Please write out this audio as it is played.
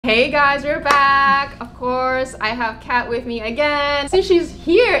Hey guys, we're back! Of course, I have Kat with me again. Since she's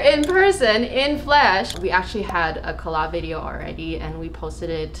here in person, in flesh, we actually had a collab video already and we posted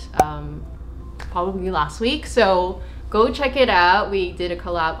it probably last week. So go check it out. We did a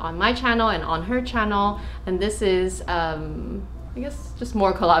collab on my channel and on her channel. And this is, I guess, just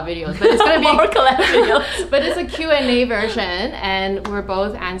more collab videos. But it's gonna be more collab videos. But it's a Q&A version and we're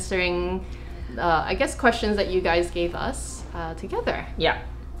both answering, I guess, questions that you guys gave us together. Yeah.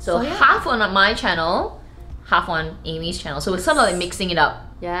 So yeah. Half on my channel, half on Amy's channel. So it's sort of like mixing it up.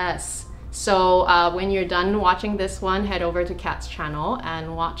 Yes. So when you're done watching this one, head over to Kat's channel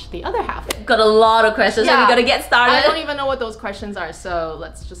and watch the other half. Got a lot of questions, so we gotta get started. I don't even know what those questions are, so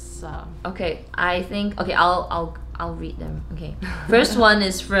let's just. Okay, I think I'll read them. Okay. First one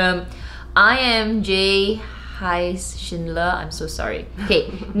is from IMJ Heis Schindler. I'm so sorry.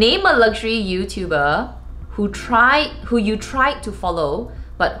 Okay, name a luxury YouTuber who you tried to follow,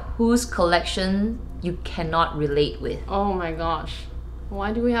 but whose collection you cannot relate with. Oh my gosh.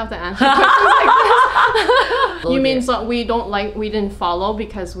 Why do we have to answer questions like this? You mean so we didn't follow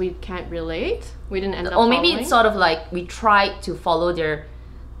because we can't relate? We didn't end up Or maybe following? It's sort of like we tried to follow their...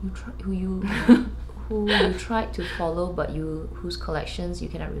 who you tried to follow, but whose collections you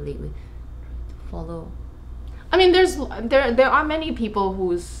cannot relate with. Follow. I mean, there are many people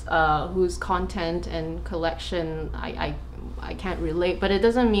whose content and collection I can't relate, but it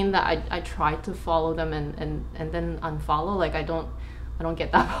doesn't mean that I try to follow them and then unfollow. Like I don't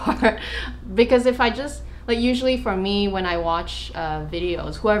get that part. Because if I just, like, usually for me when I watch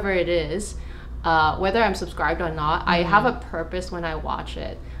videos, whoever it is, whether I'm subscribed or not, I have a purpose when I watch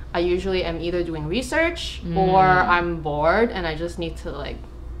it. I usually am either doing research or I'm bored and I just need to like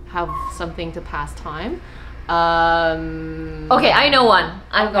have something to pass time. Okay, I know one.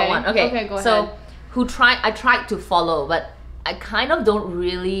 I've got one. Okay, go ahead. So I tried to follow, but I kind of don't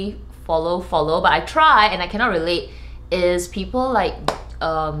really follow, but I try and I cannot relate, is people like,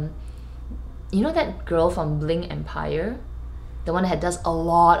 you know that girl from Bling Empire? The one that does a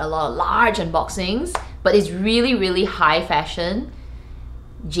lot of large unboxings, but it's really, really high fashion.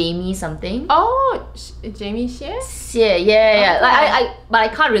 Jamie something. Oh, Jamie Xie? Yeah. Okay. Like but I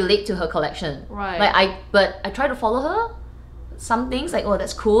can't relate to her collection. Right. Like but I try to follow her. Some things like, oh,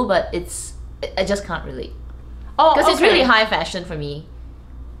 that's cool, but I just can't relate. Oh, because it's really high fashion for me.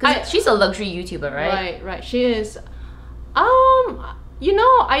 Because she's a luxury YouTuber, right? Right. She is. You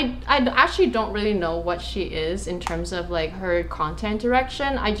know, I actually don't really know what she is in terms of like her content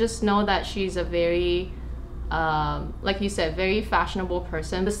direction. I just know that she's a very, like you said, very fashionable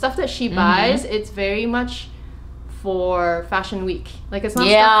person. The stuff that she buys, it's very much for Fashion Week. Like it's not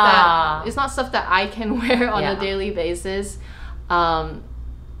stuff that I can wear on a daily basis.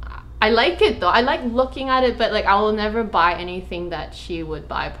 I like it though. I like looking at it, but like I will never buy anything that she would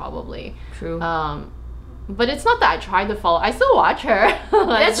buy probably. True. But it's not that I try to follow. I still watch her.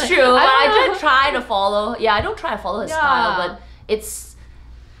 That's true. I don't try to follow. Yeah, I don't try to follow her style, but it's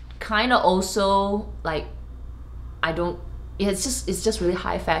kind of also like it's just really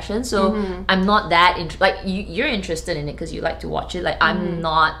high fashion. So I'm not that like you're interested in it because you like to watch it. Like I'm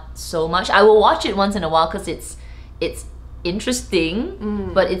not so much. I will watch it once in a while because it's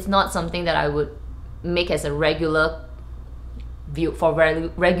interesting, but it's not something that I would make as a regular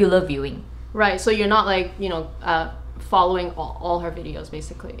regular viewing. Right, so you're not like, you know, following all her videos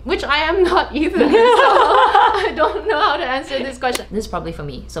basically, which I am not either. So I don't know how to answer this question. This is probably for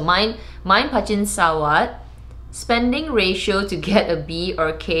me. So mine Pachin Sawat, spending ratio to get a B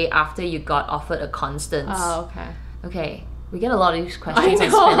or K after you got offered a Constance. Oh, okay. Okay. We get a lot of these questions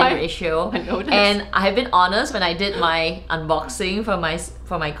on spending ratio. I noticed. And I've been honest, when I did my unboxing for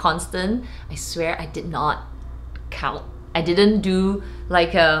my Constant, I swear I did not count. I didn't do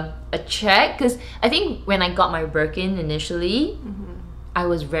like a check, because I think when I got my Birkin initially, I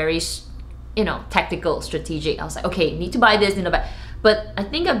was very, you know, tactical, strategic. I was like, okay, need to buy this, need to buy. But I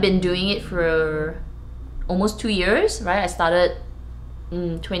think I've been doing it for almost 2 years, right? I started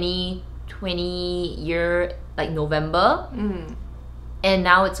 2020 year, like November, and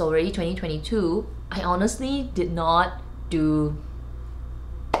now it's already 2022. I honestly did not do.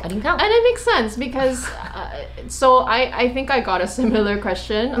 I didn't count. And it makes sense because so I think I got a similar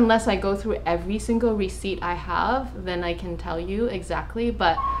question. Unless I go through every single receipt I have, then I can tell you exactly,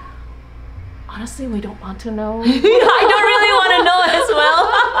 but honestly we don't want to know. I don't really want to know as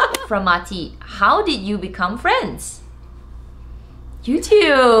well. From Mati, how did you become friends?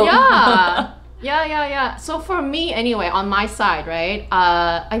 YouTube. Yeah. So for me anyway, on my side, right,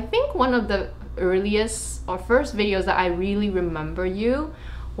 I think one of the earliest or first videos that I really remember you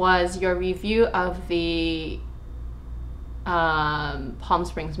was your review of the Palm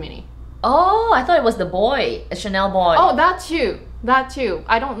Springs Mini. Oh, I thought it was the boy, a Chanel boy. Oh, that too. That too.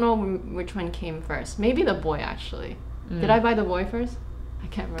 I don't know which one came first. Maybe the boy, actually. Did I buy the boy first? I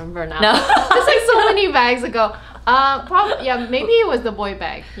can't remember now. No. It's like so many bags ago. Probably, yeah, maybe it was the boy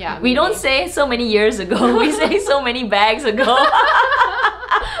bag. Yeah. We don't say so many years ago. We say so many bags ago.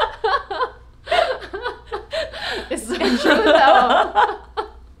 It's so true though.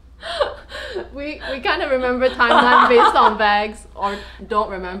 We kind of remember timeline based on bags, or don't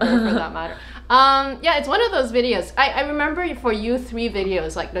remember for that matter. Yeah, it's one of those videos. I remember for you 3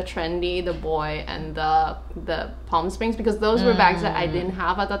 videos, like the trendy, the boy, and the Palm Springs, because those were bags that I didn't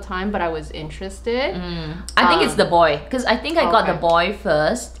have at the time, but I was interested. I think it's the boy, because I think I got the boy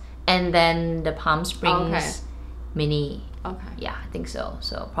first, and then the Palm Springs Mini. Okay. Yeah, I think so.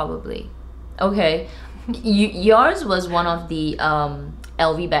 So probably. Okay. Yours was one of the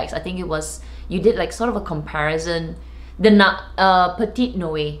LV bags. I think it was, you did like sort of a comparison, the Petite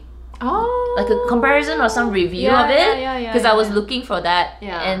Noe. Oh, like a comparison or some review of it, because I was looking for that,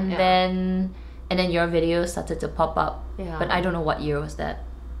 and then your video started to pop up, but I don't know what year was that.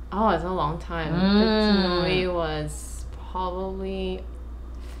 Oh, it's a long time. Petite Noe was probably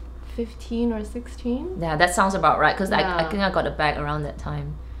 15 or 16. Yeah, that sounds about right, because I think I got a bag around that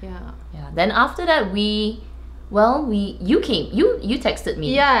time. Yeah. Then after that you texted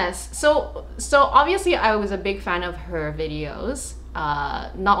me. Yes. So obviously I was a big fan of her videos.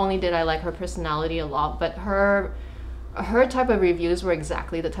 Not only did I like her personality a lot, but her type of reviews were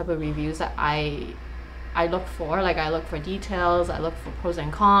exactly the type of reviews that I look for. Like, I look for details, I look for pros and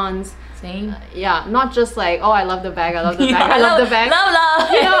cons. Same. Yeah, not just like, oh, I love the bag, I love the bag, I love the bag.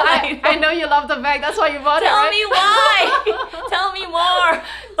 Love. You know, I know you love the bag. That's why you bought it, right? Tell me why. Tell me more.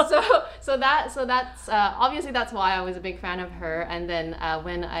 So that's obviously that's why I was a big fan of her. And then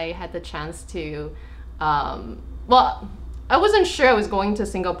when I had the chance to, well, I wasn't sure I was going to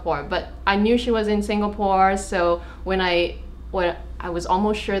Singapore, but I knew she was in Singapore. So when I was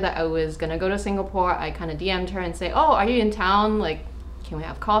almost sure that I was gonna go to Singapore, I kind of DM'd her and say, "Oh, are you in town? Like, can we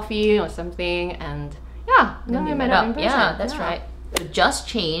have coffee or something?" And yeah, then we met up in person. Yeah, that's right. So Just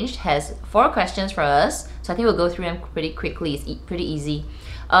Changed has 4 questions for us, so I think we'll go through them pretty quickly. It's pretty easy.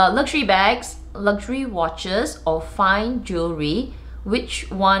 Luxury bags, luxury watches, or fine jewelry. Which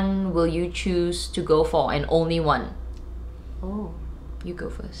one will you choose to go for, and only one? Oh, you go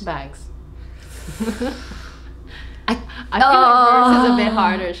first. Bags. I feel like hers is a bit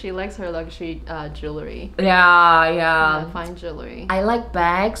harder. She likes her luxury jewelry. Yeah, fine jewelry. I like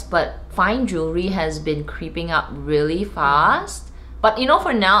bags, but fine jewelry has been creeping up really fast. But you know,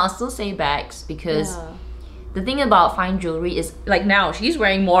 for now, I'll still say bags, because the thing about fine jewelry is, like, now she's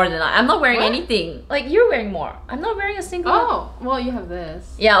wearing more than I'm not wearing anything. Like, you're wearing more. I'm not wearing a single. Oh, well, you have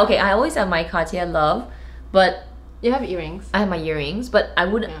this. Yeah, okay. I always have my Cartier Love, but you have earrings. I have my earrings, but I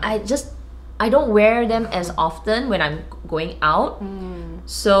wouldn't. I don't wear them as often when I'm going out.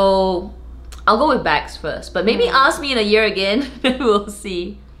 So I'll go with bags first, but maybe ask me in a year again. We'll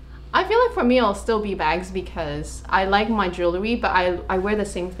see. I feel like for me, it'll still be bags, because I like my jewelry, but I wear the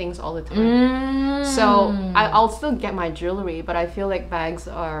same things all the time. So I'll still get my jewelry, but I feel like bags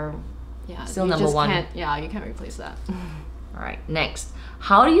are still number one. You can't replace that. All right, next.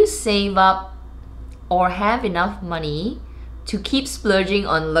 How do you save up or have enough money to keep splurging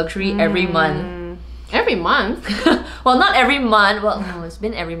on luxury every month? Every month? Well, not every month. Well, no, it's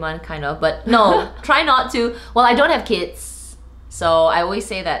been every month kind of, but no, try not to. Well, I don't have kids, so I always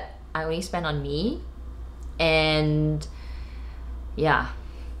say that I only spend on me, and yeah,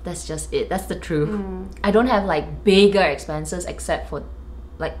 that's just it. That's the truth. I don't have like bigger expenses, except for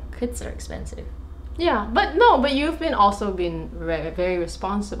like kids are expensive. Yeah, but you've been very, very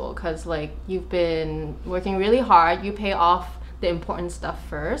responsible, because like you've been working really hard. You pay off the important stuff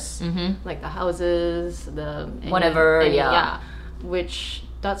first, like the houses, whatever. Which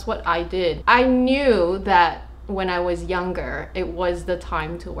that's what I did. I knew that when I was younger, it was the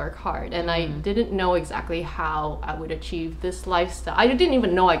time to work hard, and I didn't know exactly how I would achieve this lifestyle. I didn't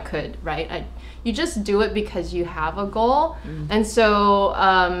even know I could, right? You just do it because you have a goal, and so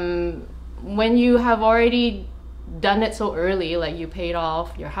when you have already done it so early, like you paid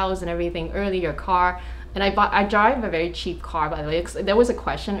off your house and everything early, your car, and I drive a very cheap car, by the way. There was a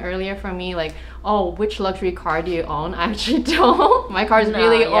question earlier from me, like, oh, which luxury car do you own? I actually don't. My car is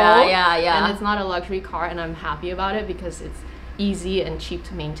really old, and it's not a luxury car, and I'm happy about it because it's easy and cheap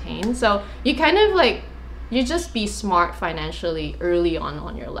to maintain. So you kind of like, you just be smart financially early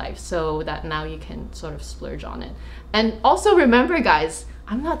on your life, so that now you can sort of splurge on it. And also remember, guys,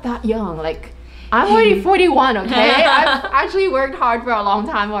 I'm not that young. Like, I'm already 41, okay? I've actually worked hard for a long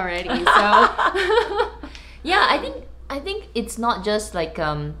time already, so... Yeah, I think it's not just like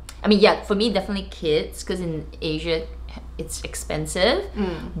I mean, yeah, for me definitely kids, because in Asia it's expensive.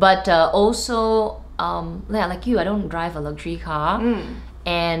 But also yeah, like you, I don't drive a luxury car,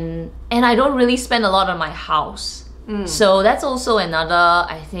 and I don't really spend a lot on my house. So that's also another,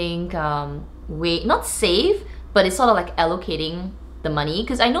 I think, way, not save, but it's sort of like allocating the money.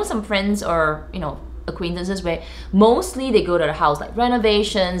 Because I know some friends or, you know, acquaintances where mostly they go to the house like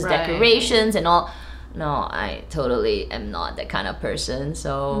renovations, decorations and all. No, I totally am not that kind of person.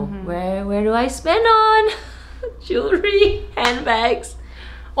 So where do I spend on? Jewelry, handbags.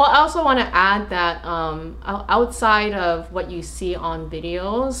 Well, I also want to add that outside of what you see on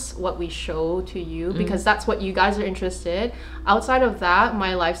videos, what we show to you, because that's what you guys are interested. Outside of that,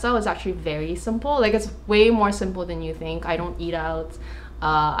 my lifestyle is actually very simple. Like, it's way more simple than you think. I don't eat out.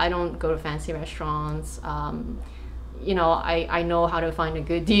 I don't go to fancy restaurants. You know, I know how to find a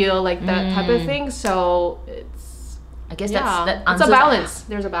good deal, like that type of thing. So it's, I guess that it's a balance.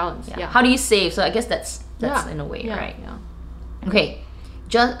 There's a balance. Yeah. How do you save? So I guess that's in a way, right? Yeah. Okay.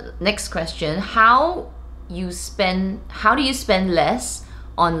 Just next question. How do you spend less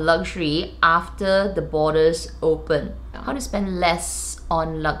on luxury after the borders open? How do you spend less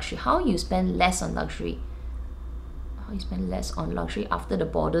on luxury? How you spend less on luxury? How you spend less on luxury after the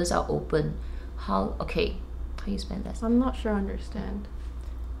borders are open? How you spend less? I'm not sure I understand.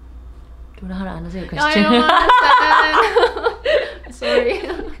 Do you know how to answer your question? I don't understand. Sorry.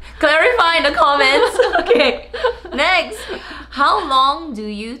 Clarify in the comments. Okay. Next. How long do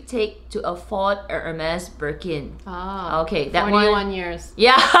you take to afford a Hermes Birkin? Okay, that 41 years.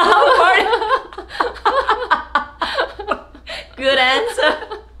 Yeah. Good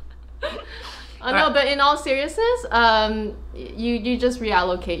answer. No, but in all seriousness, you just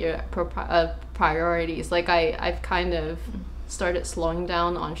reallocate your priorities. Like I've kind of started slowing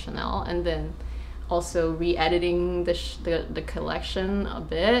down on Chanel, and then also re-editing the collection a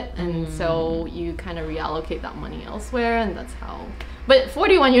bit, and so you kind of reallocate that money elsewhere, and that's how. But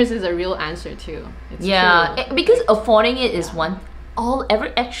 41 years is a real answer too. It's true. Because affording it is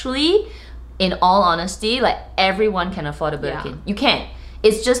actually, in all honesty, like everyone can afford a Birkin. You can.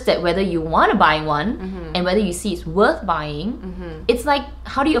 It's just that whether you want to buy one and whether you see it's worth buying. It's like,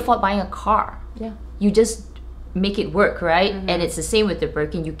 how do you afford buying a car? Yeah. You just make it work, right? And it's the same with the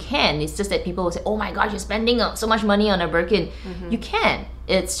Birkin. You can. It's just that people will say, oh my gosh, you're spending so much money on a Birkin. You can.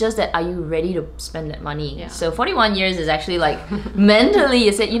 It's just that, are you ready to spend that money? Yeah. So 41 years is actually like, mentally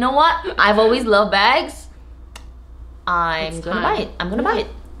you said, you know what? I've always loved bags. I'm gonna buy it. I'm gonna buy it.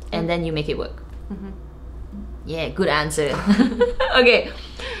 And then you make it work. Yeah, good answer. Okay.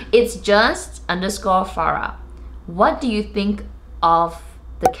 It's just _Farah. What do you think of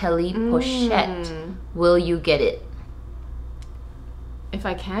the Kelly pochette? Will you get it? If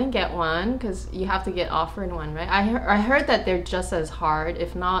I can get one, because you have to get offered one, right? I heard that they're just as hard,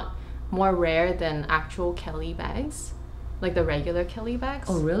 if not more rare, than actual Kelly bags, like the regular Kelly bags.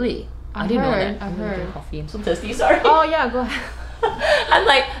 Oh really? I didn't know that. I heard. Coffee. I'm so thirsty. Sorry. Oh yeah, go ahead. I'm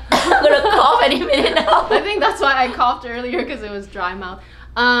like, I'm gonna cough any minute now. I think that's why I coughed earlier, because it was dry mouth.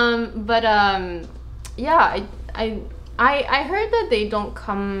 Yeah, I heard that they don't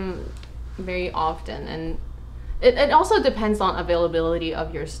come very often, and it also depends on availability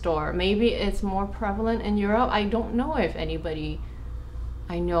of your store. Maybe it's more prevalent in Europe. I don't know if anybody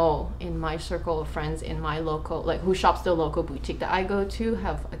I know in my circle of friends in my local, like who shops the local boutique that I go to,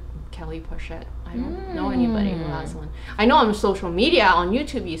 have a Kelly pochette. I don't know anybody who has one. I know on social media, on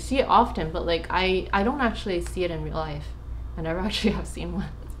YouTube, you see it often, but like I don't actually see it in real life. I never actually have seen one.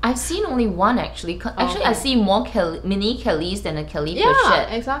 I've seen only one actually. Actually, I see more mini Kellys than a Kelly pochette.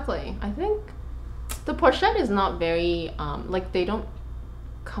 Yeah, exactly. I think the pochette is not very like, they don't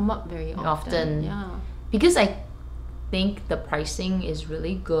come up very often. Yeah, because I think the pricing is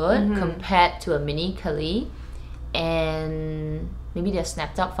really good compared to a mini Kelly, and maybe they're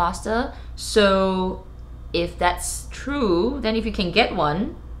snapped up faster. So if that's true, then if you can get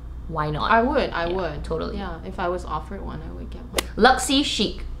one, why not? I would totally. Yeah, if I was offered one, I would get one. Luxy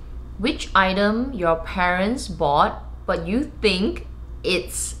Chic. Which item your parents bought but you think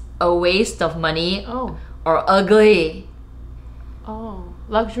it's a waste of money or ugly? Oh,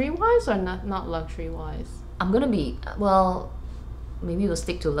 luxury wise or not luxury wise? I'm gonna be, well, maybe we'll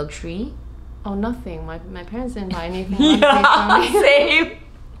stick to luxury. Oh, nothing. My parents didn't buy anything luxury for me. Same.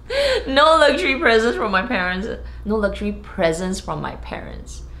 No luxury presents from my parents. No luxury presents from my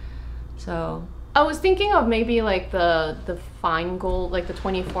parents. So I was thinking of maybe like the fine gold, like the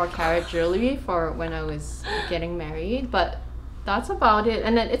 24 karat jewelry for when I was getting married, but that's about it.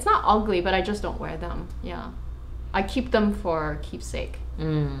 And then it's not ugly, but I just don't wear them. Yeah, I keep them for keepsake.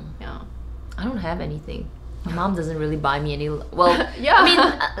 Yeah, I don't have anything. My mom doesn't really buy me any. Well, Yeah.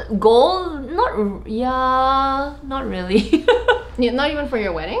 I mean, gold. Not really. Yeah, not even for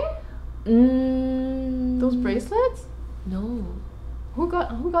your wedding? Those bracelets? No. Who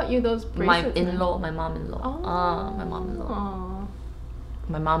got you those bracelets? My in-law, my mom-in-law. Oh. My mom-in-law. Aw.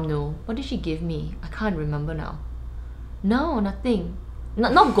 My mom, no. What did she give me? I can't remember now. No, nothing.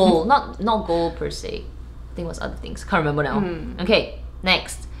 Not gold. not gold per se. I think it was other things. Can't remember now. Okay,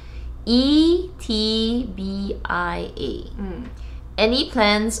 next. ETBIA. Any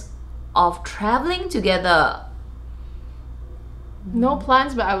plans of traveling together? No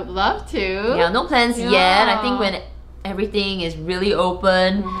plans, but I would love to. Yeah, no plans yet. I think when everything is really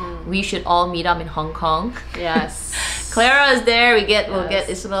open, we should all meet up in Hong Kong. Yes. Clara is there. We'll get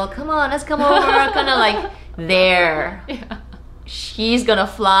Isabel. Come on, let's come over. Kind of like there. Yeah. She's gonna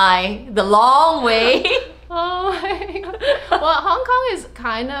fly the long way. Oh my God. Well, Hong Kong is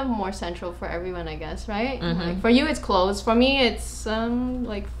kind of more central for everyone, I guess, right? Like for you, it's close. For me, it's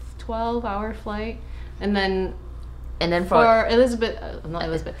like 12-hour flight, and then for Elizabeth, not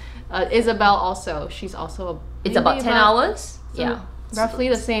Elizabeth, Isabel also. She's also it's about 10 hours. So Yeah, roughly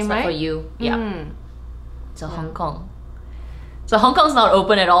the same, right? for you. Yeah. So Hong Kong. So Hong Kong's not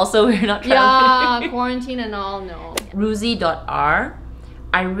open at all, so we're not traveling. Yeah, quarantine and all. No. Ruzi.R.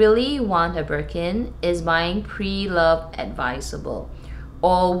 I really want a Birkin. Is buying pre-love advisable?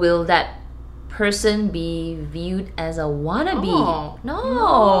 Or will that person be viewed as a wannabe? Oh,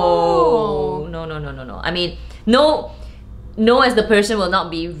 No. I mean, no as the person will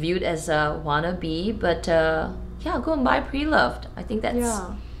not be viewed as a wannabe, but yeah, go and buy pre-loved. I think that's...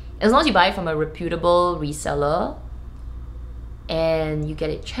 As long as you buy it from a reputable reseller and you get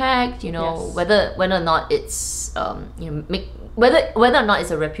it checked, you know, whether or not it's whether or not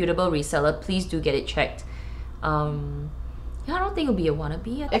it's a reputable reseller, please do get it checked. Yeah, I don't think it'll be a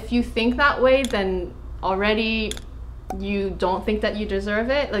wannabe. If you think that way, then already you don't think that you deserve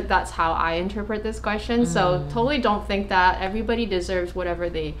it. Like, that's how I interpret this question. So totally don't think that. Everybody deserves whatever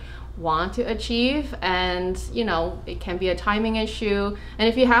they want to achieve, and you know, it can be a timing issue, and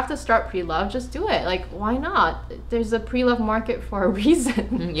if you have to start pre-love, just do it. Like, why not? There's a pre-love market for a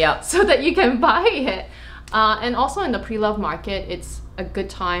reason. So that you can buy it. And also in the pre-love market, it's a good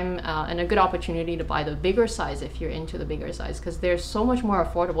time and a good opportunity to buy the bigger size if you're into the bigger size, because they're so much more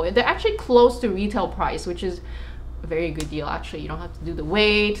affordable. They're actually close to retail price, which is a very good deal actually. You don't have to do the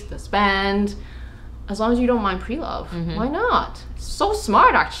weight, the spend, as long as you don't mind pre-love. Why not? So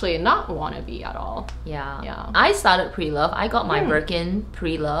smart actually, not wannabe at all. Yeah. I started pre-love. I got my Birkin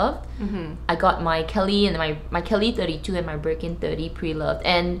pre-loved. I got my Kelly and my Kelly 32 and my Birkin 30 pre-loved.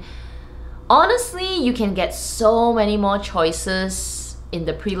 And honestly, you can get so many more choices in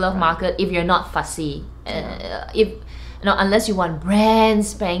the pre-love market if you're not fussy. Unless you want brand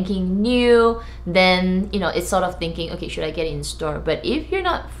spanking new, then it's sort of thinking, okay, should I get it in store? But if you're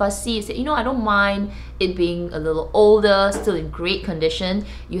not fussy, you say, I don't mind it being a little older, still in great condition.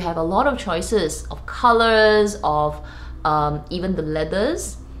 You have a lot of choices of colors, of even the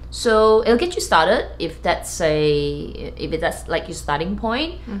leathers. So it'll get you started if that's like your starting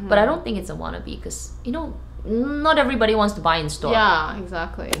point. But I don't think it's a wannabe, because not everybody wants to buy in store. Yeah,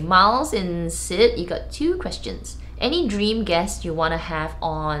 exactly. Miles and Sid, you got 2 questions. Any dream guest you want to have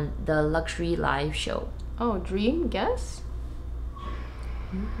on the luxury live show? Oh, dream guest?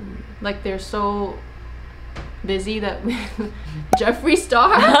 Like, they're so busy that Jeffree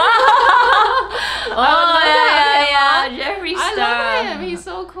Star. Jeffree Star. I love him. He's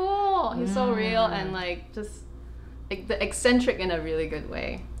so cool. He's so real, and like just like the eccentric in a really good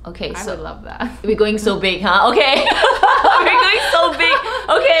way. Okay, I would love that. We're going so big, huh? Okay. We're going so big.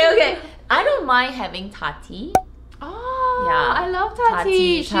 Okay. I don't mind having Tati. Oh, yeah. I love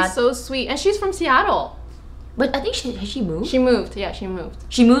Tati. She's so sweet. And she's from Seattle. But I think has she moved? She moved. Yeah, she moved.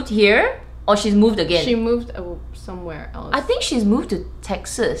 She moved here? Or she's moved again? She moved somewhere else. I think she's moved to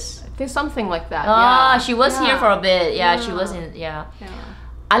Texas. There's something like that. She was here for a bit. She was in,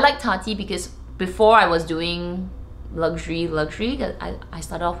 I like Tati because before I was doing luxury, I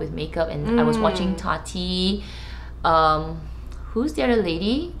started off with makeup, and I was watching Tati. Who's the other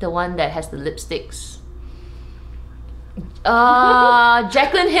lady? The one that has the lipsticks.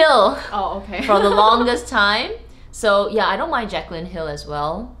 Jaclyn Hill. Oh, okay. For the longest time. So yeah, I don't mind Jaclyn Hill as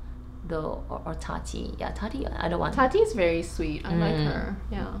well, though, or Tati. Yeah, Tati. I don't want. Tati's very sweet. I like her.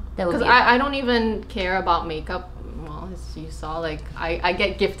 Yeah. Because I don't even care about makeup. Well, as you saw, like I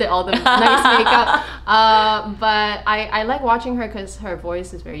get gifted all the nice makeup. But I like watching her because her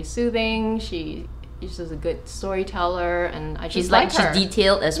voice is very soothing. She's just a good storyteller, and I just like her. She's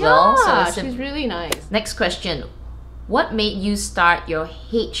detailed as well. So she's really nice. Next question. What made you start your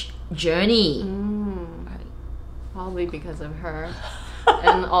H journey? probably because of her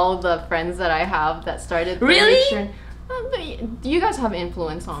and all the friends that I have that started. Really? But you guys have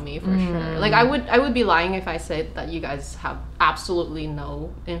influence on me for sure. Like I would be lying if I said that you guys have absolutely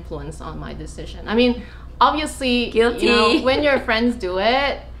no influence on my decision. I mean, obviously, guilty. You know, when your friends do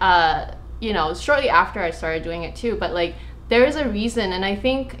it, you know, shortly after I started doing it too. But like, there is a reason, and I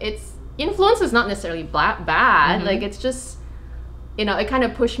think it's influence is not necessarily bad. Like it's just, you know, it kind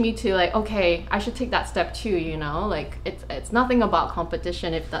of pushed me to like, okay, I should take that step too. You know, like it's nothing about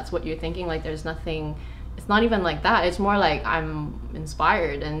competition if that's what you're thinking. Like there's nothing. It's not even like that. It's more like I'm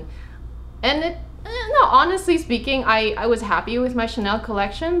inspired and it. No, honestly speaking, I was happy with my Chanel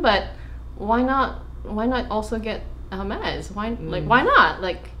collection, but why not also get Hermes? Why not?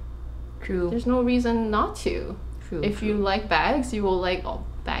 Like, true. There's no reason not to. True. If you like bags, you will like all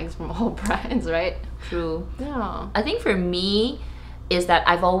bags from all brands, right? True. Yeah. I think for me is that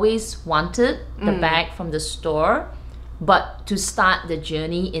I've always wanted the bag from the store, but to start the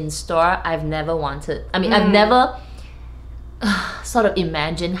journey in store, I've never wanted. I mean, I've never sort of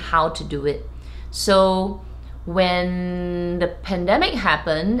imagined how to do it. So when the pandemic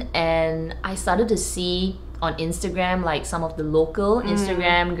happened and I started to see on Instagram like some of the local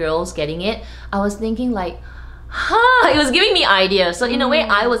Instagram girls getting it, I was thinking like, it was giving me ideas. So in a way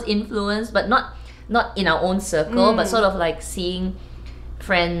I was influenced, but not in our own circle, but sort of like seeing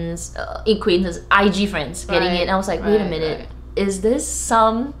friends, acquaintances, IG friends getting it, and I was like, wait a minute, is this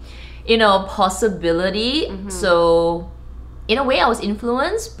some, you know, possibility? So in a way I was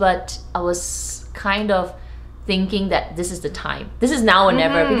influenced, but I was kind of thinking that this is the time, this is now or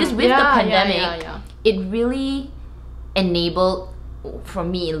never, because with the pandemic it really enabled for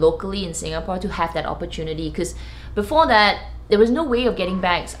me locally in Singapore to have that opportunity, because before that there was no way of getting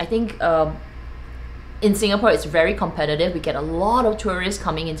bags. I think in Singapore it's very competitive. We get a lot of tourists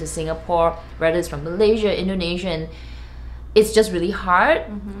coming into Singapore, whether it's from Malaysia, Indonesia, and it's just really hard.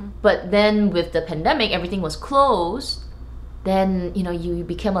 But then with the pandemic, everything was closed. Then you know, you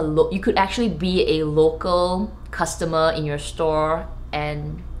became you could actually be a local customer in your store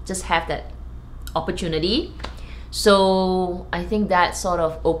and just have that opportunity. So I think that sort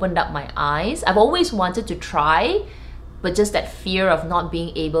of opened up my eyes. I've always wanted to try, but just that fear of not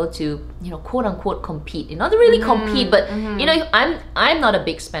being able to, you know, quote unquote compete. You know, not really compete, but you know, I'm not a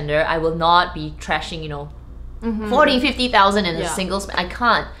big spender. I will not be trashing, you know, 40,000-50,000 in a single spend. I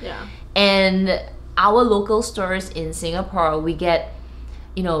can't. Yeah. And our local stores in Singapore, we get,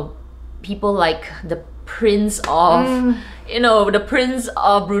 you know, people like the Prince of, you know, the Prince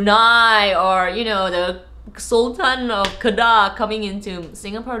of Brunei, or you know, the Sultan of Kedah coming into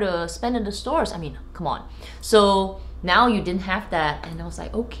Singapore to spend in the stores. I mean, come on. So now you didn't have that, and I was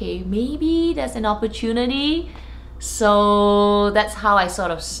like, okay, maybe that's an opportunity. So that's how I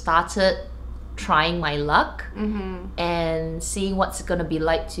sort of started trying my luck and seeing what's gonna be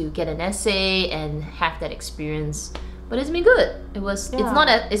like to get an essay and have that experience. But it's been good.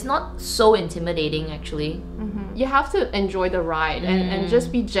 It's not so intimidating actually. You have to enjoy the ride and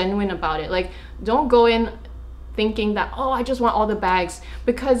just be genuine about it. Like, don't go in thinking that, oh, I just want all the bags,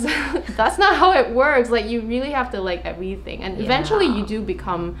 because that's not how it works. Like, you really have to like everything, and eventually you do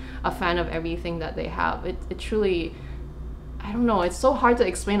become a fan of everything that they have. It truly, I don't know, it's so hard to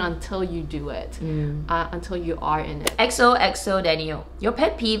explain until you do it, until you are in it. XOXO Daniel, your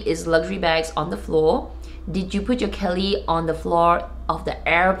pet peeve is luxury bags on the floor. Did you put your Kelly on the floor of the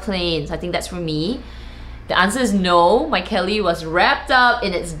airplanes? I think that's for me. The answer is no. My Kelly was wrapped up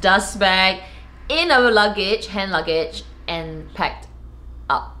in its dust bag in our luggage, hand luggage, and packed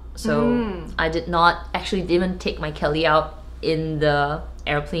up. So I did not actually even take my Kelly out in the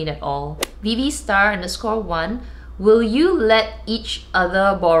airplane at all. VV_1, will you let each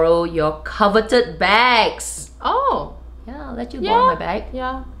other borrow your coveted bags? Oh, yeah, I'll let you borrow my bag.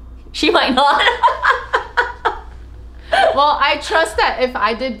 Yeah. She might not. Well, I trust that if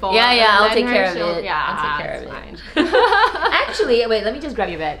I did borrow, I'll take care of it. Yeah, I'll take care of it. Actually, wait, let me just grab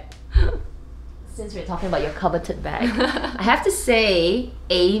your bag. Since we're talking about your coveted bag, I have to say,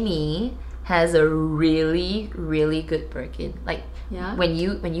 Amy has a really, really good Birkin. Like, when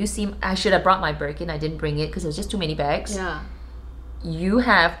you see, I should have brought my Birkin. I didn't bring it because it was just too many bags. Yeah. You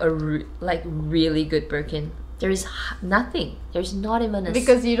have a really good Birkin. There is nothing. There's not even a...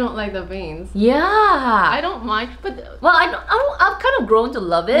 Because you don't like the veins. Yeah. I don't mind, but... Well, I've kind of grown to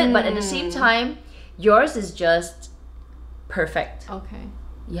love it, but at the same time, yours is just perfect. Okay.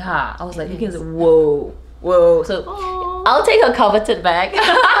 Yeah. I was like, thinking, whoa. So, I'll take a coveted bag.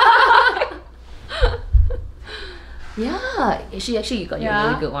 Yeah. You got your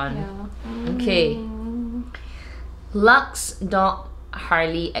really good one. Yeah. Okay. Lux Dog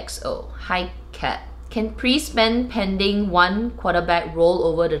Harley XO. Hi, Cat. can pre-spend pending one quota bag roll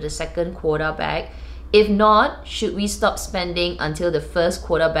over to the second quota bag? If not, should we stop spending until the first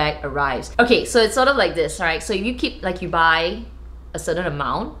quota bag arrives? Okay, so it's sort of like this, right? So you keep, like, you buy a certain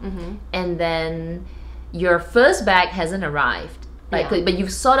amount, and then your first bag hasn't arrived, like, but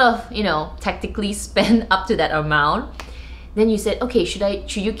you've sort of, you know, tactically spent up to that amount. Then you said, okay, should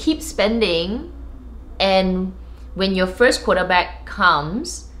you keep spending, and when your first quota bag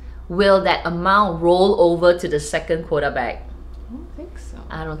comes, will that amount roll over to the second quota bag? I don't think so.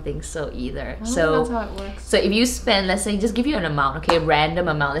 I don't think so either. I don't think that's how it works. So if you spend, let's say, just give you an amount, okay, random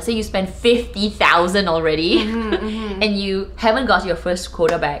amount. Let's say you spend 50,000 already, and you haven't got your first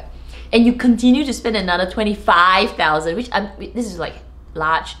quota bag, and you continue to spend another 25,000, which this is like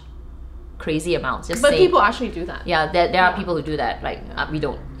large, crazy amounts. Just but people actually do that. Yeah, there are people who do that. Like we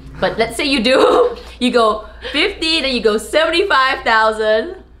don't. But let's say you do. You go 50, then you go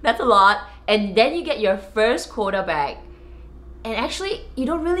 75,000. That's a lot, and then you get your first quota bag. And actually, you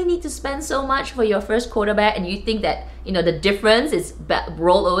don't really need to spend so much for your first quota bag, and you think that, you know, the difference is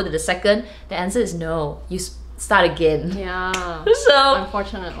roll over to the second. The answer is no. You start again. Yeah. So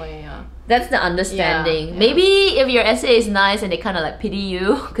unfortunately, yeah. That's the understanding. Yeah. Maybe if your essay is nice and they kind of like pity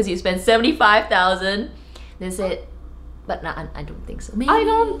you because you spent 75,000, they say, but no, I don't think so. Maybe. I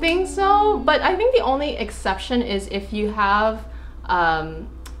don't think so. But I think the only exception is if you have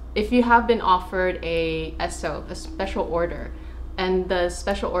been offered a SO, a special order, and the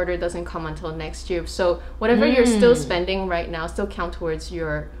special order doesn't come until next year. So whatever you're still spending right now still count towards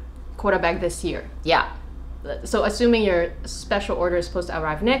your quota bag this year. Yeah. So assuming your special order is supposed to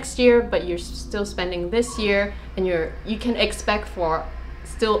arrive next year, but you're still spending this year, and you can expect for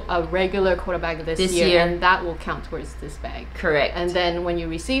still a regular quota bag this year, and that will count towards this bag. Correct. And then when you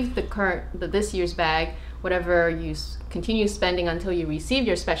receive this year's bag, whatever you continue spending until you receive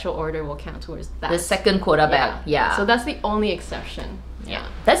your special order will count towards that. The second quota bag. Yeah. So that's the only exception. Yeah.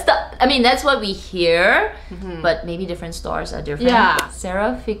 That's what we hear, but maybe different stores are different. Yeah.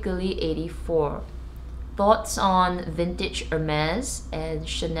 Sarah Fickley 84. Thoughts on vintage Hermes and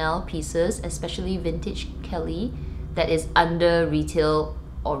Chanel pieces, especially vintage Kelly, that is under retail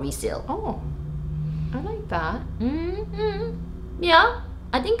or resale? Oh, I like that. Yeah,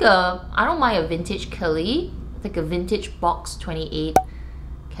 I think I don't mind a vintage Kelly, like a vintage box 28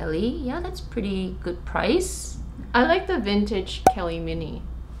 Kelly. Yeah, that's pretty good price. I like the vintage Kelly Mini,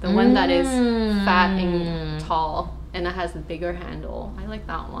 the one that is fat and tall, and it has a bigger handle. I like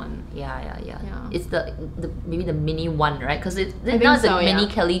that one. Yeah. It's the maybe the mini one, right? Because now it's so, a mini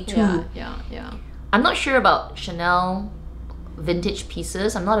Kelly 2. Yeah. I'm not sure about Chanel vintage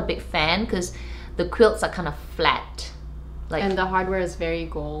pieces. I'm not a big fan because the quilts are kind of flat. Like, and the hardware is very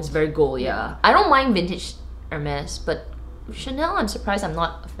gold. It's very gold, yeah. I don't mind vintage Hermes, but Chanel, I'm surprised I'm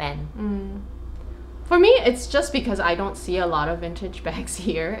not a fan. For me, it's just because I don't see a lot of vintage bags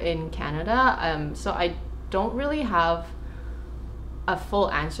here in Canada. So I don't really have a full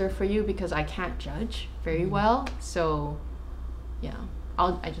answer for you because I can't judge very well. So yeah,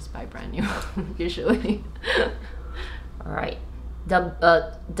 I just buy brand new usually. All right.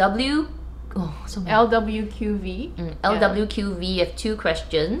 LWQV. LWQV, you have 2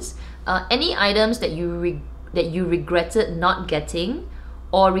 questions. Any items that you regretted not getting,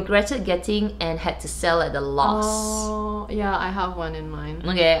 or regretted getting and had to sell at a loss? Oh, yeah, I have one in mind.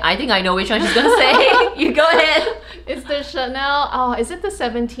 Okay, I think I know which one she's gonna say. You go ahead. It's the Chanel. Is it the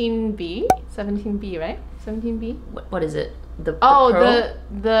 17B? 17B, right? 17B. What is it? The pearl?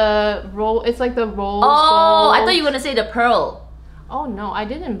 the roll. It's like the rose. Oh, gold. I thought you were gonna say the pearl. Oh no, I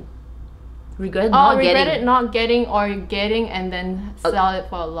didn't. Regret it not getting, or getting and then sell it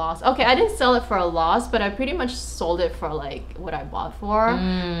for a loss. Okay, I didn't sell it for a loss, but I pretty much sold it for like what I bought for,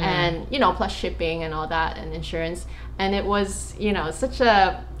 and plus shipping and all that and insurance. And it was such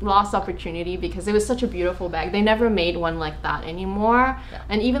a lost opportunity because it was such a beautiful bag. They never made one like that anymore. Yeah.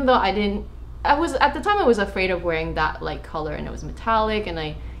 And even though at the time I was afraid of wearing that like color, and it was metallic,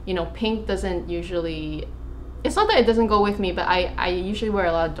 and pink doesn't usually. It's not that it doesn't go with me, but I usually wear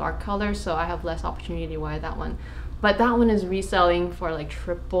a lot of dark colors, so I have less opportunity to wear that one. But that one is reselling for like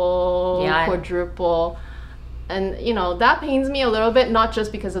triple, quadruple. And that pains me a little bit, not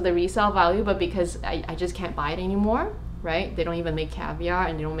just because of the resale value, but because I just can't buy it anymore, right? They don't even make caviar,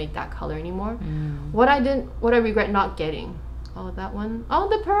 and they don't make that color anymore. What I regret not getting. Oh, that one. Oh,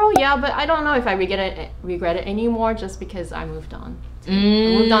 the pearl, yeah, but I don't know if I regret it anymore, just because I moved on. I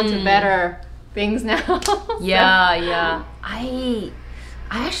moved on to better things now. Yeah. I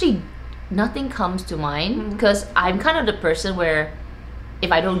actually, nothing comes to mind because I'm kind of the person where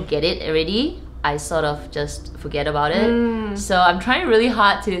if I don't get it already, I sort of just forget about it. So I'm trying really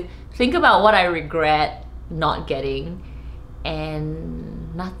hard to think about what I regret not getting,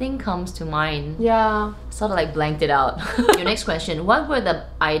 and nothing comes to mind. Yeah. Sort of like blanked it out. Your next question. What were the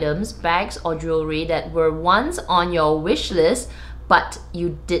items, bags or jewelry that were once on your wish list but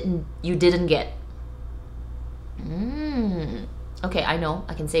you didn't get? Okay, I know.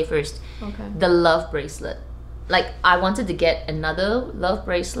 I can say first. Okay. The love bracelet. Like, I wanted to get another love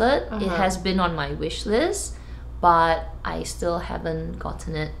bracelet. It has been on my wish list, but I still haven't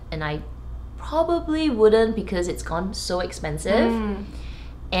gotten it, and I probably wouldn't because it's gone so expensive.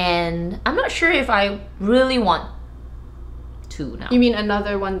 And I'm not sure if I really want to now. You mean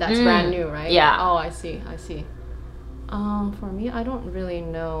another one that's brand new, right? Yeah. Oh, I see. For me, I don't really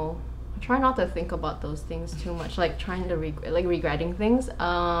know. I try not to think about those things too much, like trying to regretting things that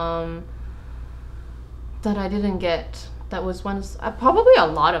I didn't get. That was once probably a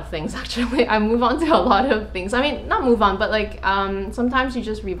lot of things actually. I move on to a lot of things. I mean, not move on, but like sometimes you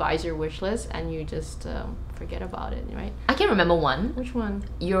just revise your wish list and you just forget about it, right? I can remember one. Which one?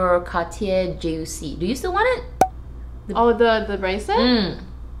 Your Cartier JUC. Do you still want it? The bracelet?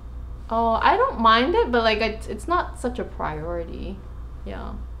 Oh, I don't mind it, but like it's not such a priority.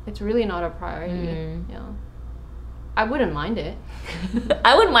 Yeah, it's really not a priority. Yeah, I wouldn't mind it.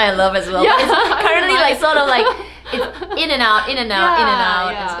 I wouldn't mind love as well. Yeah, but it's currently like sort of like it's in and out, in and out, in and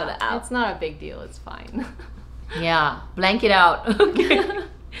out. Yeah. It's gonna out. It's not a big deal. It's fine. Yeah, blank it out. Okay.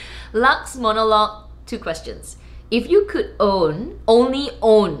 Lux monologue. 2 questions. If you could only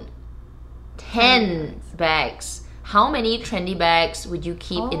own 10 bags, how many trendy bags would you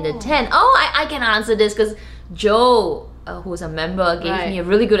keep in the 10? Oh, I can answer this because Joe, who's a member, gave me a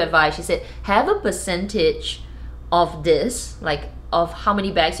really good advice. She said, have a percentage of this, like of how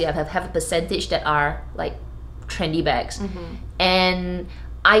many bags you have a percentage that are like trendy bags. And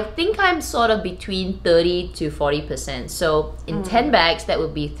I think I'm sort of between 30 to 40%. So in 10 bags, that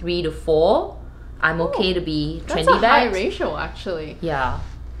would be 3 to 4. I'm okay to be trendy bags. That's a high ratio, actually. Yeah,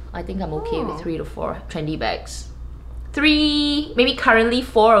 I think I'm okay with 3 to 4 trendy bags. 3, maybe currently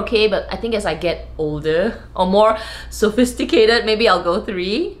 4, okay, but I think as I get older or more sophisticated, maybe I'll go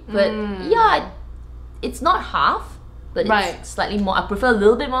 3. But yeah, it's not half, but it's slightly more. I prefer a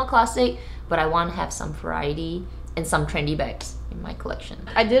little bit more classic, but I want to have some variety and some trendy bags in my collection.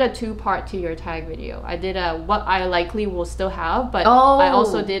 I did a 2-part to your tag video. I did a what I likely will still have, but I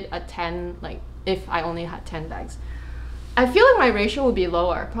also did a 10, like if I only had 10 bags. I feel like my ratio would be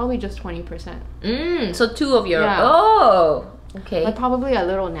lower, probably just 20%. So 2 of your okay. Like probably a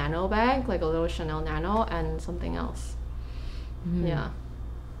little nano bag, like a little Chanel nano, and something else. Yeah.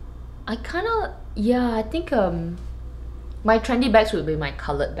 I kind of I think my trendy bags would be my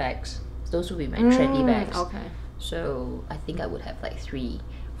colored bags. Those would be my trendy bags. Okay. So I think I would have like 3.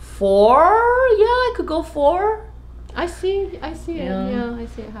 4? Yeah, I could go 4. I see it. Yeah, I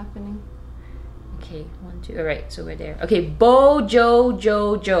see it happening. Okay, 1, 2. All right, so we're there. Okay,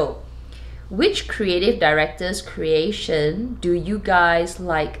 Joe. Which creative director's creation do you guys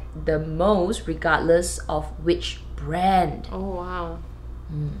like the most, regardless of which brand? Oh wow,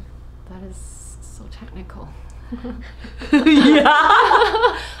 that is so technical. Yeah.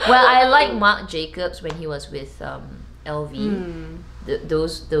 Well, I like Marc Jacobs when he was with LV.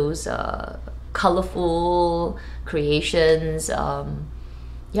 Those colorful creations.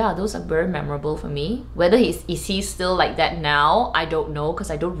 Yeah, those are very memorable for me. Whether is he still like that now, I don't know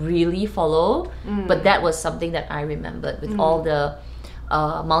because I don't really follow. But that was something that I remembered with all the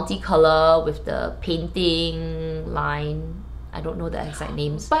multicolor, with the painting line. I don't know the exact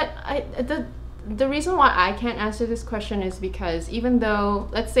names. But the reason why I can't answer this question is because even though,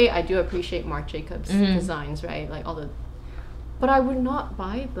 let's say I do appreciate Marc Jacobs' designs, right? Like but I would not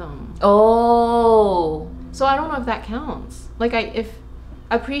buy them. Oh. So I don't know if that counts. Like if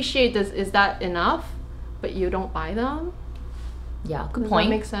appreciate this, is that enough? But you don't buy them? Yeah, good point.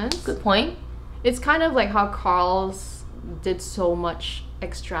 point. Does that make sense? Good point. It's kind of like how Carl's did so much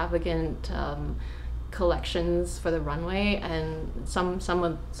extravagant collections for the runway, and some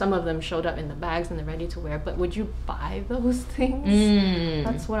of them showed up in the bags and the ready to wear. But would you buy those things?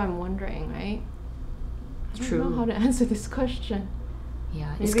 That's what I'm wondering, right? I don't know how to answer this question.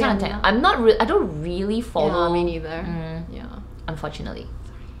 Yeah, it's kind of. I'm not. I don't really follow. Yeah, me neither. Yeah, unfortunately.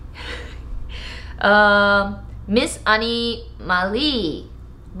 Miss Ani Mali,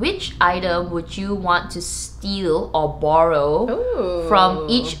 which item would you want to steal or borrow from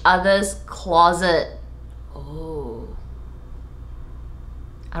each other's closet? Oh,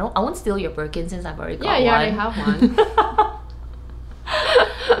 I won't steal your Birkin since I've already got one. Yeah, you already have one.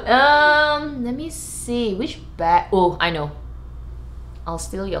 Let me see which bag. Oh, I know. I'll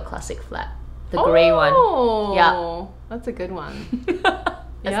steal your classic flat, the gray one. Yeah, that's a good one.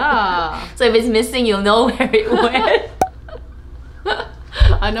 Yeah. So if it's missing, you'll know where it went.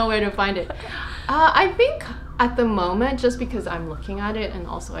 I know where to find it. I think at the moment, just because I'm looking at it and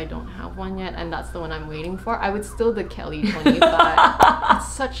also I don't have one yet, and that's the one I'm waiting for, I would still the Kelly 25.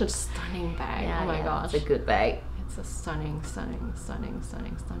 It's such a stunning bag. Yeah, oh my gosh. It's a good bag. It's a stunning.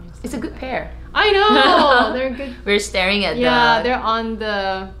 It's a good pair. I know! They're good. We're staring at Yeah, they're on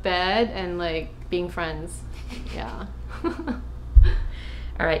the bed and like being friends. Yeah.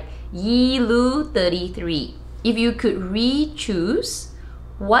 Alright. Yilu33. If you could re-choose,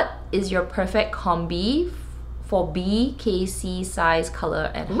 what is your perfect combi for BKC size,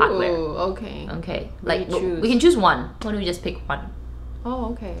 color, and hardware? Ooh, okay. Okay. Like Re-choose. we can choose one. Why don't we just pick one?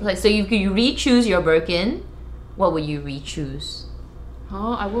 Oh, okay. Like so you could re-choose your Birkin, what would you re-choose?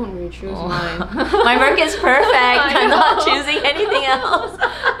 Huh? I won't re-choose mine. My Birkin's perfect. I'm not choosing anything else.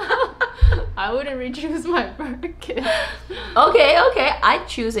 I wouldn't re-choose my Birkin. Okay, I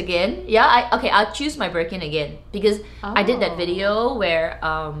choose again. Yeah, I'll choose my Birkin again because I did that video where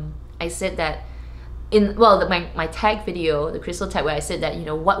I said that my tag video, the crystal tag, where I said that, you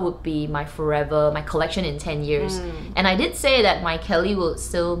know, what would be my collection in 10 years. And I did say that my Kelly will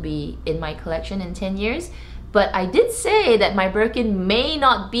still be in my collection in 10 years. But I did say that my Birkin may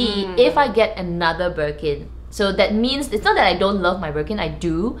not be if I get another Birkin. So that means, it's not that I don't love my Birkin, I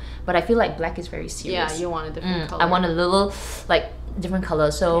do, but I feel like black is very serious. Yeah, you want a different color. I want a little, like, different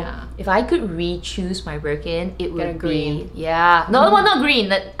color. So if I could re-choose my Birkin, it would green. be... Yeah. No, not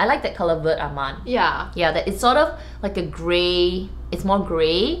green. I like that color, Vert Amand. Yeah. Yeah, that it's sort of like a grey, it's more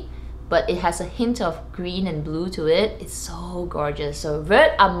grey, but it has a hint of green and blue to it. It's so gorgeous. So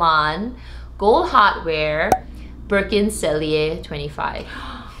Vert Amand, gold hardware, Birkin Cellier 25.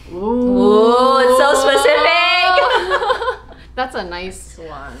 Ooh, it's so specific! That's a nice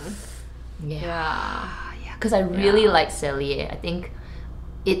one. Yeah. Because I really like Cellier. I think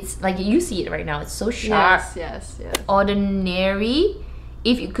it's like, you see it right now, it's so sharp. Yes. Ordinary.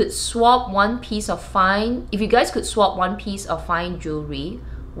 If you guys could swap one piece of fine jewelry,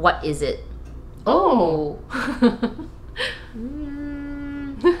 what is it? Oh.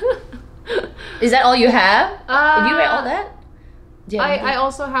 Is that all you have? Did you wear all that? I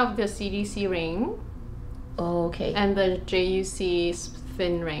also have the CDC ring. Oh, okay. And the JUC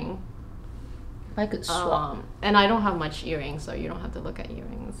thin ring. If I could swap. And I don't have much earrings, so you don't have to look at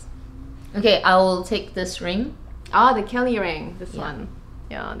earrings. Okay, I will take this ring. The Kelly ring. This one.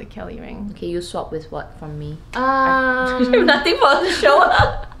 Yeah, the Kelly ring. Okay, you swap with what from me? Nothing for the show.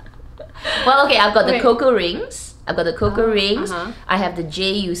 Well, okay, I've got the Coco rings. I have the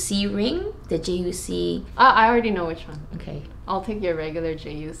JUC ring. The JUC. I already know which one. Okay. I'll take your regular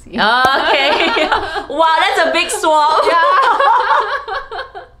JUC. Okay. Wow, that's a big swap. Yeah.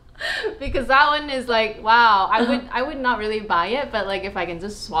 Because that one is like, wow, I would not really buy it, but like if I can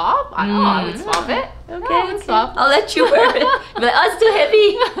just swap, I would swap it. Okay, I would swap. I'll let you wear it. But it's too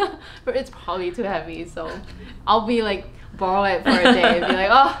heavy. But it's probably too heavy, so I'll be like, borrow it for a day and be like,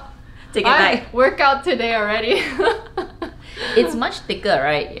 oh, take it back. Work out today already. It's much thicker,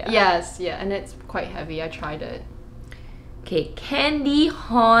 right? Yeah. Yes, and it's quite heavy. I tried it. Okay,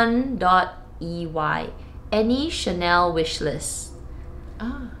 candyhorn.ey. Any Chanel wish list?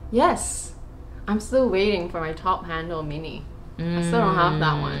 Yes. I'm still waiting for my top handle mini. I still don't have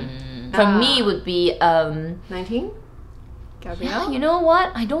that one. For me, it would be 19? Gabrielle? Yeah, you know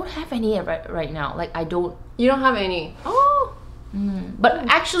what? I don't have any right now. Like, I don't. You don't have any? Oh. But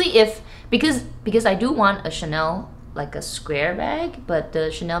actually, because I do want a Chanel, like a square bag, but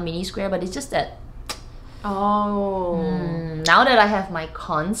the Chanel mini square, but it's just that. Now that I have my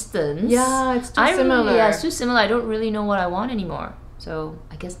Constance, it's too similar. Yeah, it's too similar. I don't really know what I want anymore. So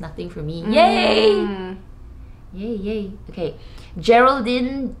I guess nothing for me. Yay! Yay! Okay,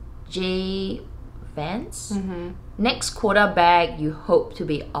 Geraldine J. Vance. Next quota bag you hope to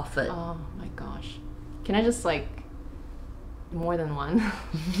be offered. Oh my gosh, can I just like more than one?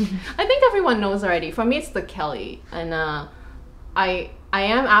 I think everyone knows already. For me, it's the Kelly, and I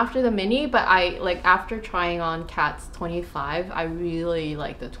am after the mini, but I like after trying on Kat's 25, I really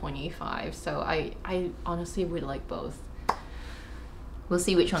like the 25. So I honestly would like both. We'll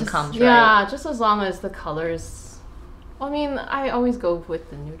see which one comes, right? Yeah, just as long as the colors. I mean, I always go with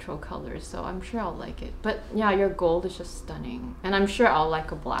the neutral colors, so I'm sure I'll like it. But yeah, your gold is just stunning, and I'm sure I'll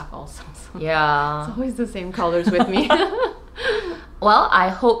like a black also. So yeah, it's always the same colors with me. Well, I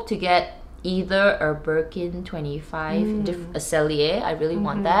hope to get either a Birkin 25, a Cellier, I really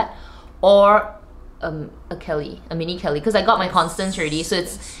want that, or a Kelly, a mini Kelly, because I got my Constance already, so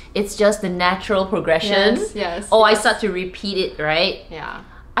it's just the natural progression. Yes. I start to repeat it, right? Yeah.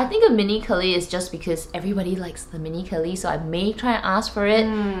 I think a mini curly is just because everybody likes the mini curly, so I may try and ask for it.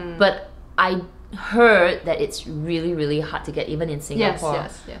 But I heard that it's really, really hard to get even in Singapore.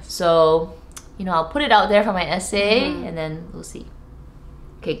 Yes. So, you know, I'll put it out there for my essay and then we'll see.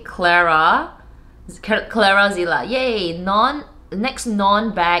 Okay, Clara Zila. Yay! Next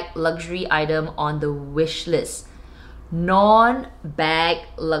non-bag luxury item on the wish list. Non-bag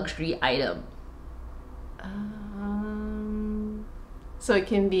luxury item. So it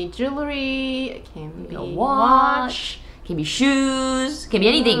can be jewelry, it can be a watch, it can be shoes, it can be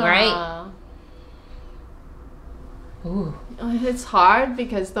anything, right? Ooh. It's hard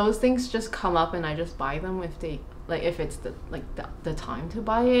because those things just come up and I just buy them if it's the time to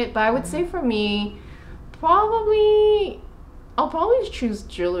buy it. But I would say for me, I'll probably choose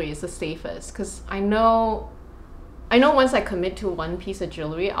jewelry. It's the safest because I know once I commit to one piece of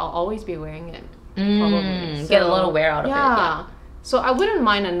jewelry, I'll always be wearing it. Probably. Get a lot of wear out of it. Yeah. So I wouldn't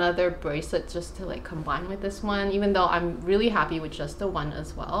mind another bracelet just to like combine with this one, even though I'm really happy with just the one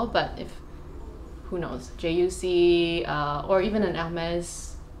as well. But who knows, JUC or even an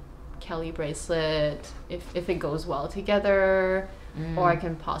Hermes Kelly bracelet, if it goes well together, or I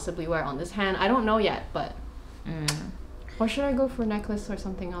can possibly wear it on this hand. I don't know yet, but or should I go for necklace or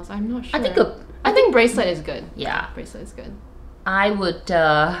something else? I'm not sure. I think bracelet is good. Yeah, bracelet is good. I would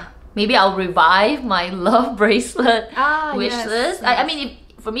maybe I'll revive my love bracelet wish list. I mean,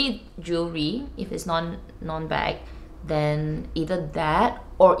 for me, jewelry, if it's non-bag, then either that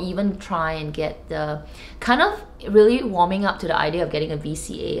or even try and get the kind of really warming up to the idea of getting a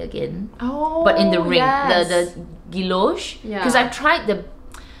VCA again. Oh, but in the ring, the guilloche. Because I've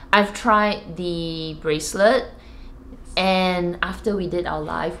tried the bracelet. And after we did our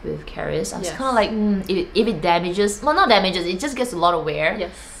live with Karis, I was kind of like, if it damages, well, not damages, it just gets a lot of wear.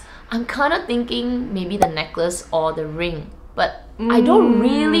 Yes. I'm kind of thinking maybe the necklace or the ring. But I don't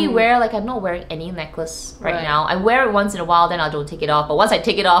really wear, like I'm not wearing any necklace right now. I wear it once in a while, then I don't take it off. But once I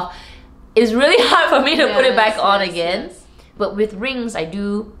take it off, it's really hard for me to put it back on again. Yes. But with rings, I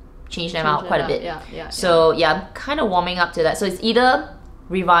do change them out quite a bit. So yeah, I'm kind of warming up to that. So it's either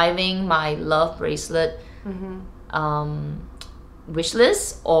reviving my love bracelet wish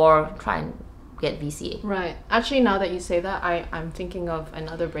list or try and get VCA. Right. Actually, now that you say that, I'm thinking of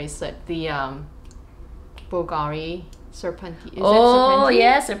another bracelet, the Bulgari Serpentine.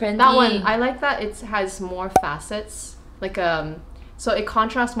 Yeah, Serpentine. That one, I like that. It has more facets, like so it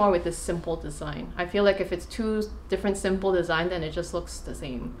contrasts more with this simple design. I feel like if it's two different simple design, then it just looks the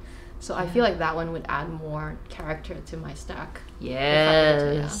same. So I feel like that one would add more character to my stack.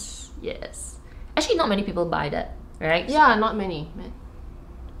 Yes. Yes. Actually, not many people buy that, right? Yeah, not many.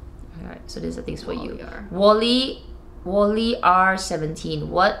 Alright, so these are things for you. Wally R17.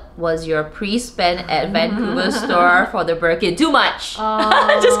 What was your pre-spend at Vancouver store for the Birkin? Too much.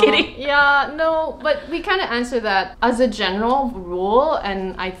 Just kidding. Yeah, no, but we kind of answered that as a general rule,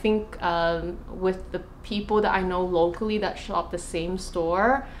 and I think with the people that I know locally that shop the same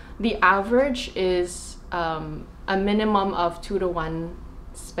store, the average is a minimum of 2-to-1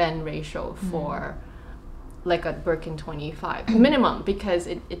 spend ratio for like a Birkin 25 minimum, because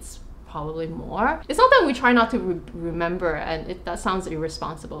it's probably more. It's not that we try not to remember, and that sounds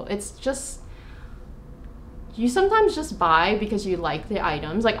irresponsible. It's just you sometimes just buy because you like the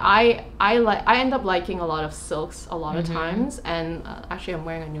items. Like I end up liking a lot of silks a lot of times, and actually I'm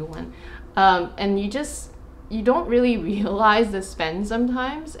wearing a new one, and you don't really realize the spend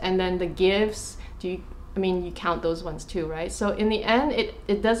sometimes, and then the gifts, you count those ones too, right? So in the end,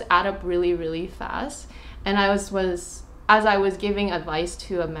 it does add up really, really fast. And as I was giving advice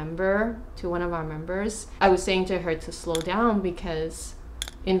to one of our members, I was saying to her to slow down, because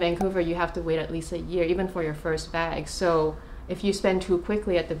in Vancouver you have to wait at least a year, even for your first bag. So if you spend too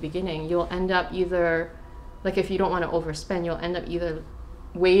quickly at the beginning, you'll end up either, like if you don't want to overspend, you'll end up either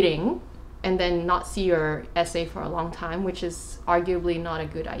waiting and then not see your essay for a long time, which is arguably not a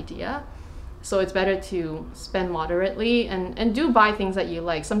good idea. So it's better to spend moderately and do buy things that you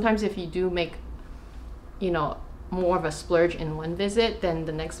like. Sometimes if you do make, more of a splurge in one visit, then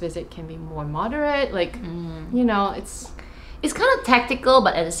the next visit can be more moderate. Like, it's kind of tactical,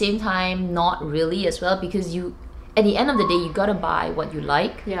 but at the same time, not really as well, because at the end of the day, you gotta buy what you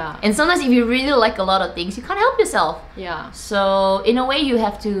like. Yeah. And sometimes if you really like a lot of things, you can't help yourself. Yeah. So in a way, you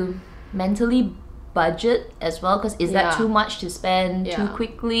have to mentally budget as well, because is that too much to spend too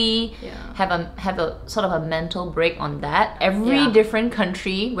quickly? Have a sort of a mental break on that. Every different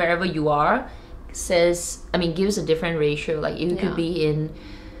country, wherever you are, gives a different ratio. Like you could be in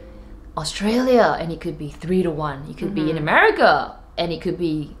Australia and it could be 3-to-1. You could be in America and it could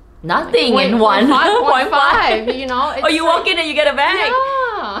be nothing in 1.5. Or you walk in and you get a bag.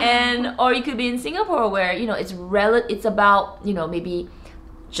 And or you could be in Singapore where, you know, it's about, you know, maybe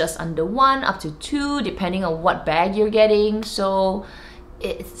just under 1 up to 2 depending on what bag you're getting. So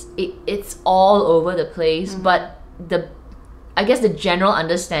it's all over the place. But I guess the general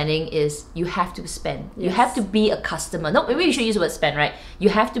understanding is you have to spend. You have to be a customer. No, maybe you should use the word spend, right? You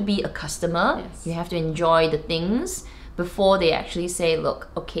have to be a customer. You have to enjoy the things before they actually say, look,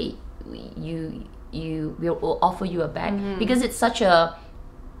 okay, we'll offer you a bag. Because it's such a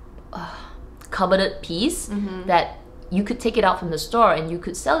coveted piece that you could take it out from the store and you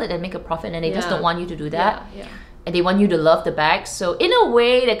could sell it and make a profit, and they just don't want you to do that. And they want you to love the bag. So in a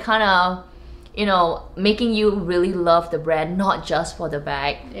way, they're kind of, you know, making you really love the brand, not just for the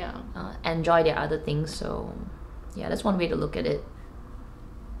bag. Enjoy their other things. So yeah, that's one way to look at it.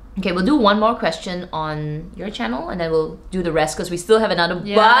 Okay, we'll do one more question on your channel and then we'll do the rest because we still have another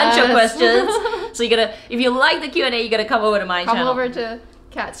bunch of questions. So you gotta, if you like the Q&A, you gotta come over to my channel. Come over to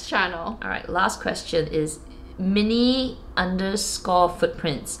Kat's channel. All right, last question is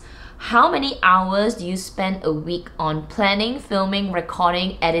mini_footprints. How many hours do you spend a week on planning, filming,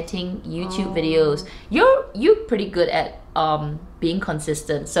 recording, editing YouTube videos? You're pretty good at being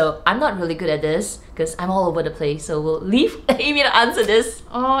consistent. So I'm not really good at this because I'm all over the place. So we'll leave Amy to answer this.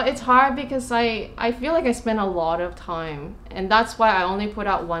 Oh, it's hard because I feel like I spend a lot of time, and that's why I only put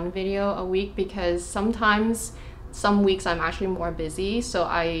out 1 video a week, because sometimes some weeks I'm actually more busy. So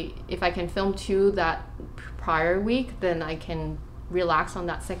if I can film 2 that prior week, then I can relax on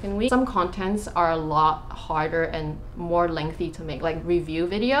that second week. Some contents are a lot harder and more lengthy to make, like review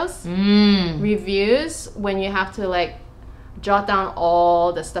videos. Reviews, when you have to like jot down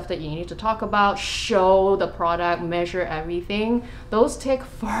all the stuff that you need to talk about, show the product, measure everything, those take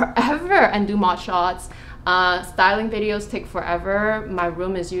forever, and do mod shots. Styling videos take forever. My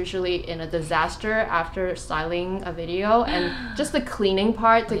room is usually in a disaster after styling a video, and just the cleaning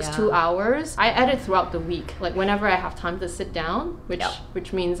part takes 2 hours. I edit throughout the week, like whenever I have time to sit down,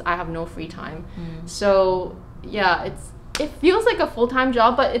 which means I have no free time. So yeah, it feels like a full-time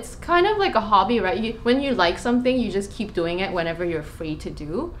job, but it's kind of like a hobby, right? When you like something, you just keep doing it whenever you're free to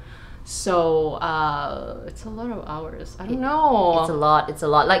do. So it's a lot of hours. I don't know. It's a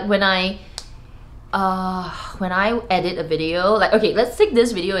lot. Like when I edit a video, like, okay, let's take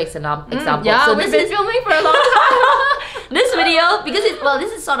this video as an example. Yeah, so we've been filming for a long time. This video, because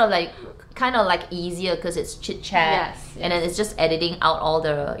this is sort of like kind of like easier because it's chit chat, and then it's just editing out all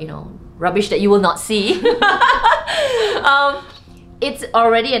the, you know, rubbish that you will not see. It's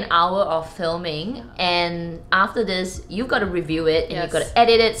already an hour of filming, and after this you've got to review it and you've got to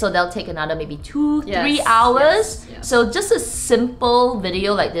edit it, so they'll take another maybe 2-3 hours. So just a simple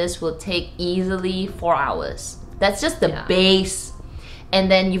video like this will take easily 4 hours. That's just the base.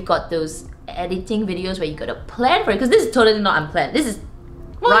 And then you've got those editing videos where you got to plan for it, because this is totally not unplanned. This is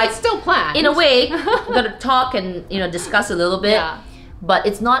it's still planned in a way. You got to talk and, you know, discuss a little bit. But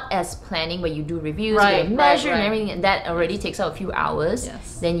it's not as planning where you do reviews, you measure and everything, and that already takes out a few hours.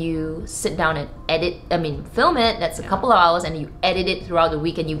 Then you sit down and film it, that's a couple of hours, and you edit it throughout the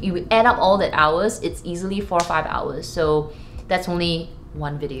week, and you add up all that hours, it's easily 4 or 5 hours. So that's only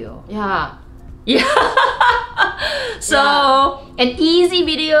 1 video. So an easy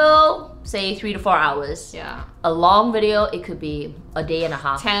video, say 3 to 4 hours. A long video, it could be a day and a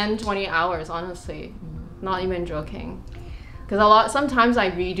half. 10-20 hours, honestly. Not even joking. Because sometimes I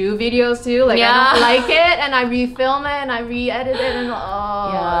redo videos too, like I don't like it, and I refilm it and I re-edit it, and it's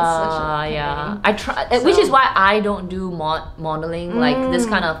such a pain. I try, which is why I don't do modeling, like this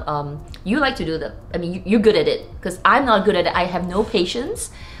kind of. You like to do you're good at it, because I'm not good at it. I have no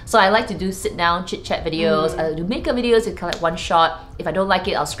patience, so I like to do sit down chit chat videos. I do makeup videos. It's kind of like one shot. If I don't like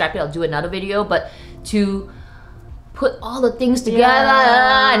it, I'll scrap it. I'll do another video. But to put all the things together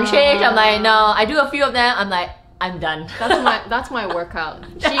and change, I'm like, no. I do a few of them. I'm like, I'm done. That's my workout.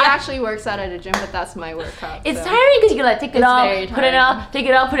 She actually works out at a gym, but that's my workout. It's tiring because you can like take it off, put it on, take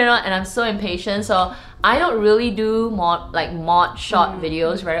it off, put it on, and I'm so impatient. So I don't really do mod shot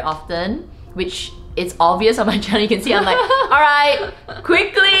videos very often, which it's obvious on my channel. You can see I'm like, all right,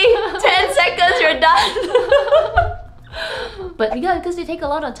 quickly, 10 seconds, you're done. But because they take a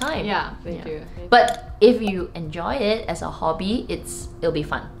lot of time. Yeah, they do. But if you enjoy it as a hobby, it'll be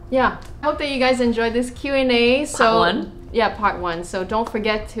fun. Yeah, I hope that you guys enjoyed this Q&A. Part 1. Yeah, part 1. So don't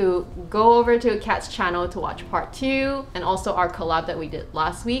forget to go over to Kat's channel to watch part 2, and also our collab that we did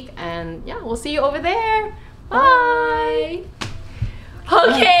last week. And yeah, we'll see you over there. Bye.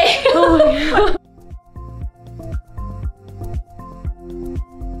 Okay.